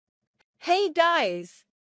Hey guys!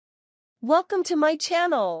 Welcome to my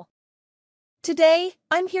channel. Today,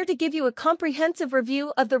 I'm here to give you a comprehensive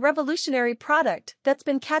review of the revolutionary product that's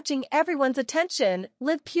been catching everyone's attention,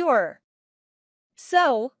 Liv Pure.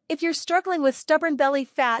 So, if you're struggling with stubborn belly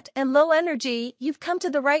fat and low energy, you've come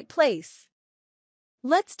to the right place.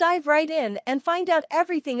 Let's dive right in and find out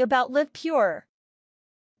everything about Liv Pure.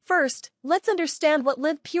 First, let's understand what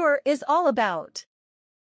Liv Pure is all about.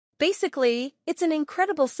 Basically, it's an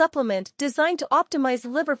incredible supplement designed to optimize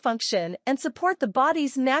liver function and support the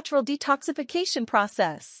body's natural detoxification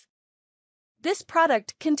process. This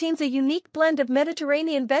product contains a unique blend of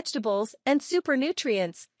Mediterranean vegetables and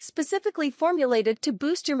supernutrients, specifically formulated to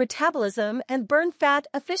boost your metabolism and burn fat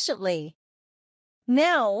efficiently.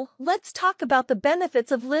 Now, let's talk about the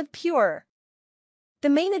benefits of Liv Pure. The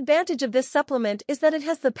main advantage of this supplement is that it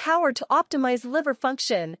has the power to optimize liver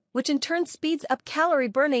function, which in turn speeds up calorie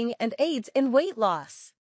burning and aids in weight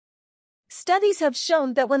loss. Studies have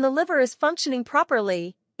shown that when the liver is functioning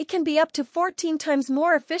properly, it can be up to 14 times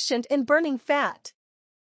more efficient in burning fat.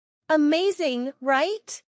 Amazing,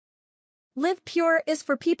 right? Liv Pure is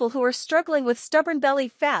for people who are struggling with stubborn belly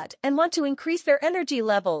fat and want to increase their energy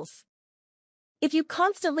levels. If you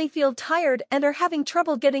constantly feel tired and are having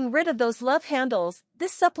trouble getting rid of those love handles,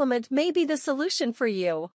 this supplement may be the solution for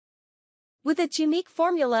you. With its unique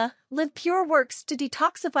formula, Liv Pure works to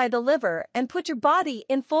detoxify the liver and put your body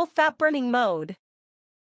in full fat-burning mode.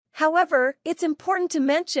 However, it's important to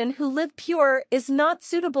mention who Liv Pure is not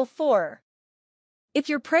suitable for. If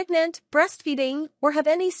you're pregnant, breastfeeding, or have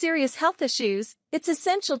any serious health issues, it's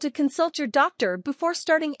essential to consult your doctor before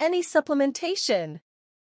starting any supplementation.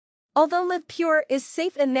 Although Liv Pure is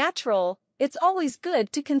safe and natural, it's always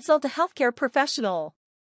good to consult a healthcare professional.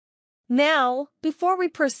 Now, before we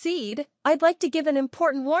proceed, I'd like to give an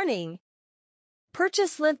important warning.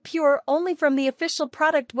 Purchase Liv Pure only from the official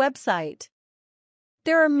product website.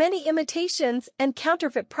 There are many imitations and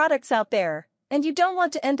counterfeit products out there, and you don't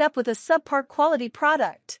want to end up with a subpar quality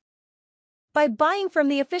product. By buying from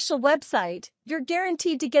the official website, you're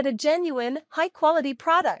guaranteed to get a genuine, high-quality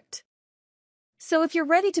product. So if you're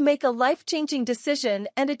ready to make a life-changing decision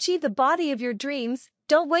and achieve the body of your dreams,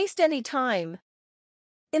 don't waste any time.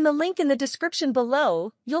 In the link in the description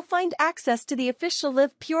below, you'll find access to the official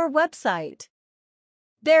Liv Pure website.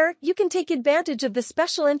 There, you can take advantage of the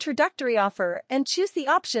special introductory offer and choose the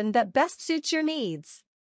option that best suits your needs.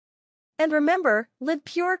 And remember, Liv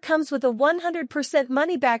Pure comes with a 100%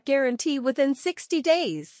 money-back guarantee within 60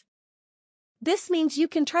 days. This means you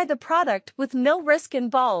can try the product with no risk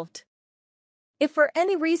involved. If for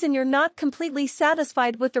any reason you're not completely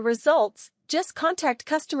satisfied with the results, just contact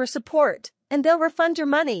customer support, and they'll refund your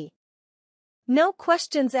money. No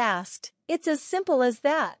questions asked, it's as simple as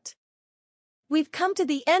that. We've come to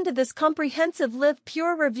the end of this comprehensive Liv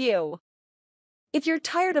Pure review. If you're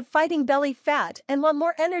tired of fighting belly fat and want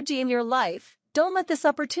more energy in your life, don't let this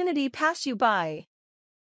opportunity pass you by.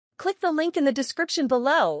 Click the link in the description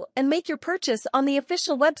below and make your purchase on the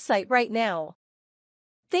official website right now.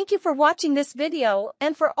 Thank you for watching this video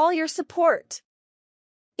and for all your support.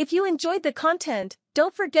 If you enjoyed the content,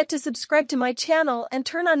 don't forget to subscribe to my channel and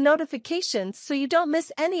turn on notifications so you don't miss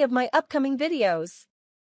any of my upcoming videos.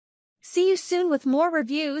 See you soon with more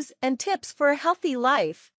reviews and tips for a healthy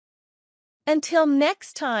life. Until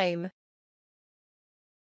next time.